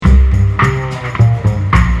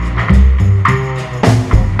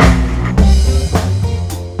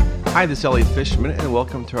Hi, this is Elliot Fishman, and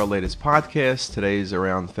welcome to our latest podcast. Today is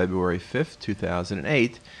around February 5th,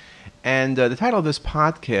 2008. And the title of this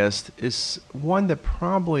podcast is one that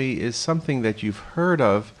probably is something that you've heard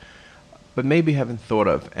of, but maybe haven't thought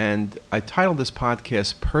of. And I titled this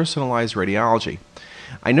podcast Personalized Radiology.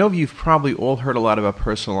 I know you've probably all heard a lot about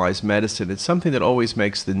personalized medicine. It's something that always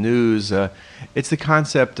makes the news. It's the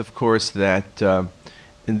concept, of course, that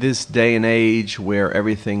in this day and age where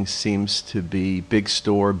everything seems to be big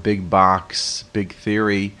store, big box, big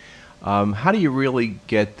theory, how do you really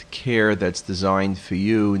get care that's designed for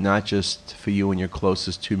you, not just for you and your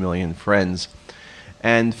closest 2 million friends?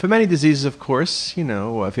 And for many diseases, of course,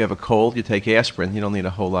 if you have a cold, you take aspirin. You don't need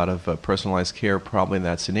a whole lot of personalized care probably in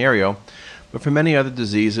that scenario. But for many other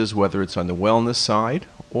diseases, whether it's on the wellness side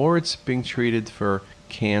or it's being treated for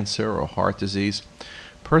cancer or heart disease,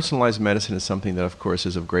 personalized medicine is something that, of course,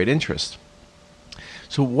 is of great interest.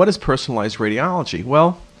 So what is personalized radiology?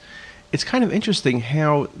 Well, it's kind of interesting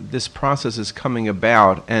how this process is coming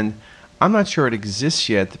about, and I'm not sure it exists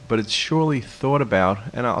yet, but it's surely thought about.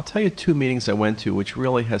 And I'll tell you 2 meetings I went to, which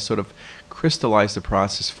really has sort of crystallized the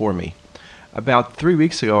process for me. About 3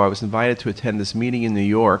 weeks ago, I was invited to attend this meeting in New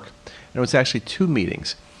York, and it was actually 2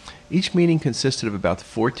 meetings. Each meeting consisted of about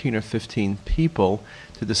 14 or 15 people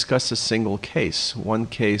to discuss a single case. One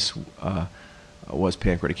case was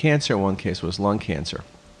pancreatic cancer, one case was lung cancer.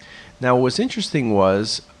 Now, what was interesting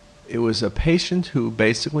was it was a patient who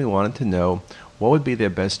basically wanted to know what would be their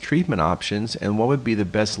best treatment options and what would be the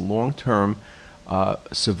best long-term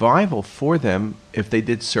survival for them if they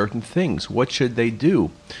did certain things. What should they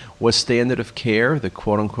do? Was standard of care, the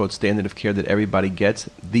quote-unquote standard of care that everybody gets,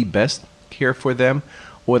 the best care for them,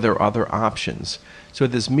 or there are other options? So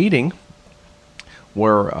at this meeting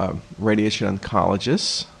were radiation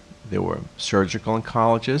oncologists, there were surgical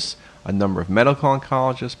oncologists, a number of medical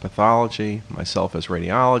oncologists, pathology, myself as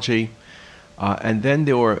radiology, and then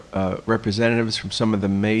there were representatives from some of the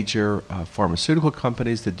major pharmaceutical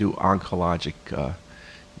companies that do oncologic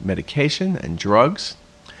medication and drugs.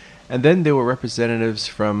 And then there were representatives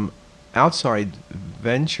from outside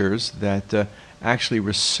ventures that actually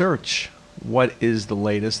research what is the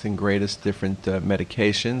latest and greatest different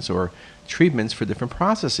medications or treatments for different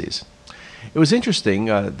processes. It was interesting,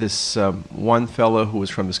 this one fellow who was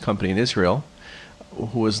from this company in Israel,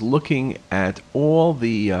 who was looking at all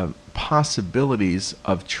the possibilities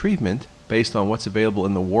of treatment based on what's available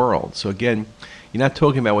in the world. So again, you're not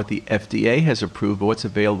talking about what the FDA has approved, but what's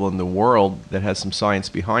available in the world that has some science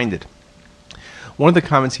behind it. One of the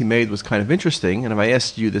comments he made was kind of interesting, and if I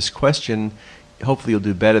asked you this question, hopefully you'll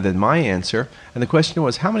do better than my answer. And the question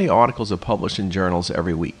was, how many articles are published in journals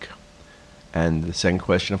every week? And the second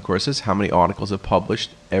question, of course, is how many articles are published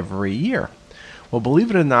every year? Well, believe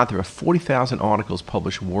it or not, there are 40,000 articles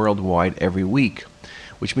published worldwide every week,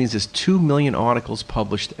 which means there's 2 million articles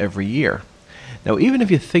published every year. Now, even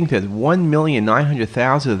if you think that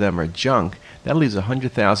 1,900,000 of them are junk, that leaves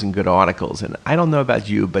 100,000 good articles. And I don't know about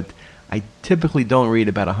you, but I typically don't read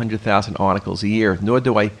about 100,000 articles a year, nor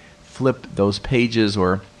do I flip those pages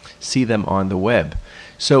or see them on the web.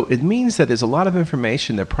 So it means that there's a lot of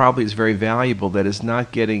information that probably is very valuable that is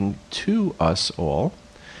not getting to us all.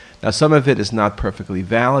 Now, some of it is not perfectly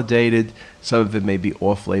validated. Some of it may be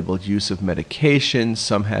off-label use of medication.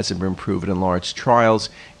 Some hasn't been proven in large trials.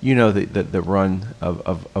 You know the run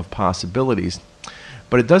of possibilities.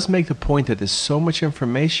 But it does make the point that there's so much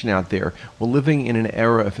information out there. We're living in an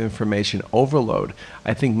era of information overload.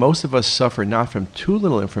 I think most of us suffer not from too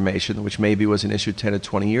little information, which maybe was an issue 10 or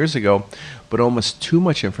 20 years ago, but almost too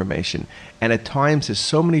much information. And at times there's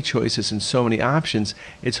so many choices and so many options,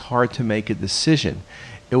 it's hard to make a decision.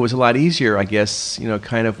 It was a lot easier, I guess,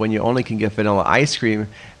 kind of when you only can get vanilla ice cream,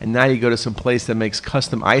 and now you go to some place that makes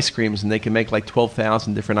custom ice creams and they can make like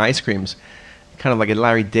 12,000 different ice creams. Kind of like a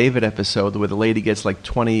Larry David episode where the lady gets like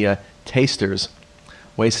 20 tasters,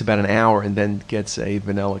 wastes about an hour, and then gets a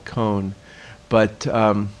vanilla cone. But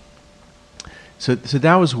so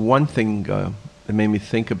that was one thing that made me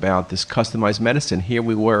think about this customized medicine. Here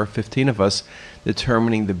we were, 15 of us,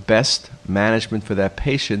 determining the best management for that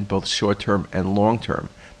patient, both short-term and long-term.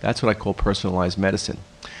 That's what I call personalized medicine.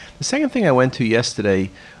 The second thing I went to yesterday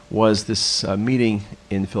was this meeting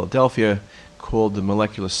in Philadelphia called the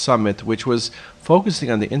Molecular Summit, which was focusing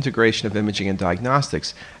on the integration of imaging and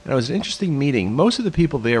diagnostics. And it was an interesting meeting. Most of the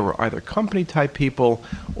people there were either company-type people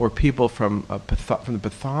or people from the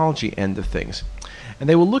pathology end of things. And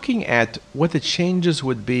they were looking at what the changes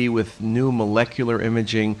would be with new molecular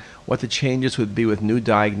imaging, what the changes would be with new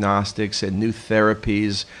diagnostics and new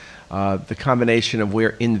therapies, the combination of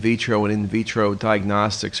where in vitro and in vitro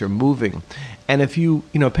diagnostics are moving. And if you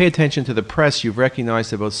pay attention to the press, you've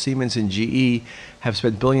recognized that both Siemens and GE have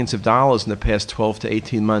spent billions of dollars in the past 12 to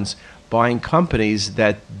 18 months buying companies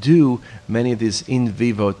that do many of these in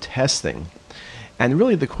vivo testing. And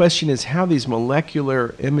really the question is how these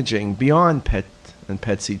molecular imaging beyond PET and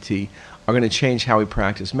PET-CT are going to change how we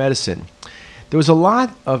practice medicine. There was a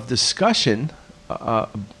lot of discussion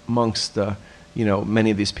amongst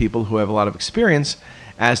many of these people who have a lot of experience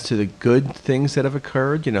as to the good things that have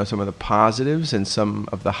occurred, some of the positives and some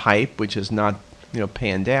of the hype, which has not,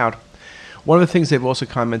 panned out. One of the things they've also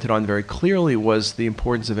commented on very clearly was the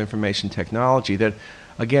importance of information technology, that,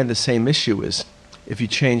 again, the same issue is if you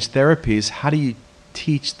change therapies, how do you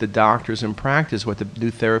teach the doctors in practice what the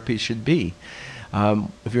new therapy should be?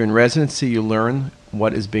 If you're in residency, you learn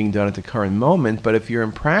what is being done at the current moment, but if you're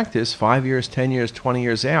in practice 5 years, 10 years, 20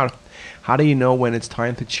 years out, how do you know when it's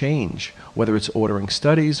time to change? Whether it's ordering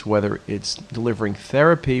studies, whether it's delivering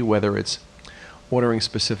therapy, whether it's ordering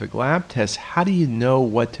specific lab tests, how do you know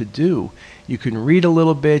what to do? You can read a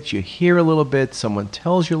little bit, you hear a little bit, someone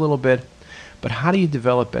tells you a little bit, but how do you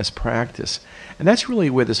develop best practice? And that's really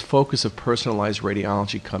where this focus of personalized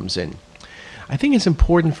radiology comes in. I think it's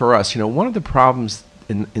important for us. One of the problems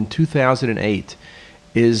in 2008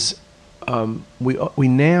 is we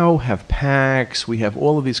now have PACS, we have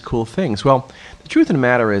all of these cool things. Well, the truth of the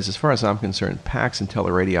matter is, as far as I'm concerned, PACS and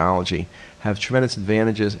teleradiology have tremendous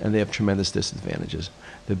advantages and they have tremendous disadvantages.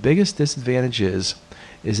 The biggest disadvantage is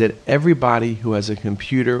that everybody who has a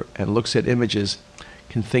computer and looks at images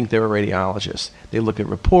can think they're a radiologist. They look at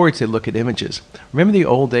reports, they look at images. Remember the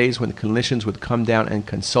old days when the clinicians would come down and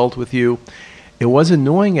consult with you? It was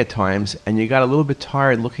annoying at times, and you got a little bit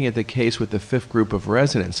tired looking at the case with the fifth group of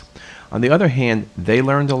residents. On the other hand, they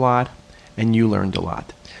learned a lot, and you learned a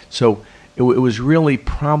lot. So it was really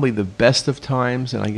probably the best of times, and I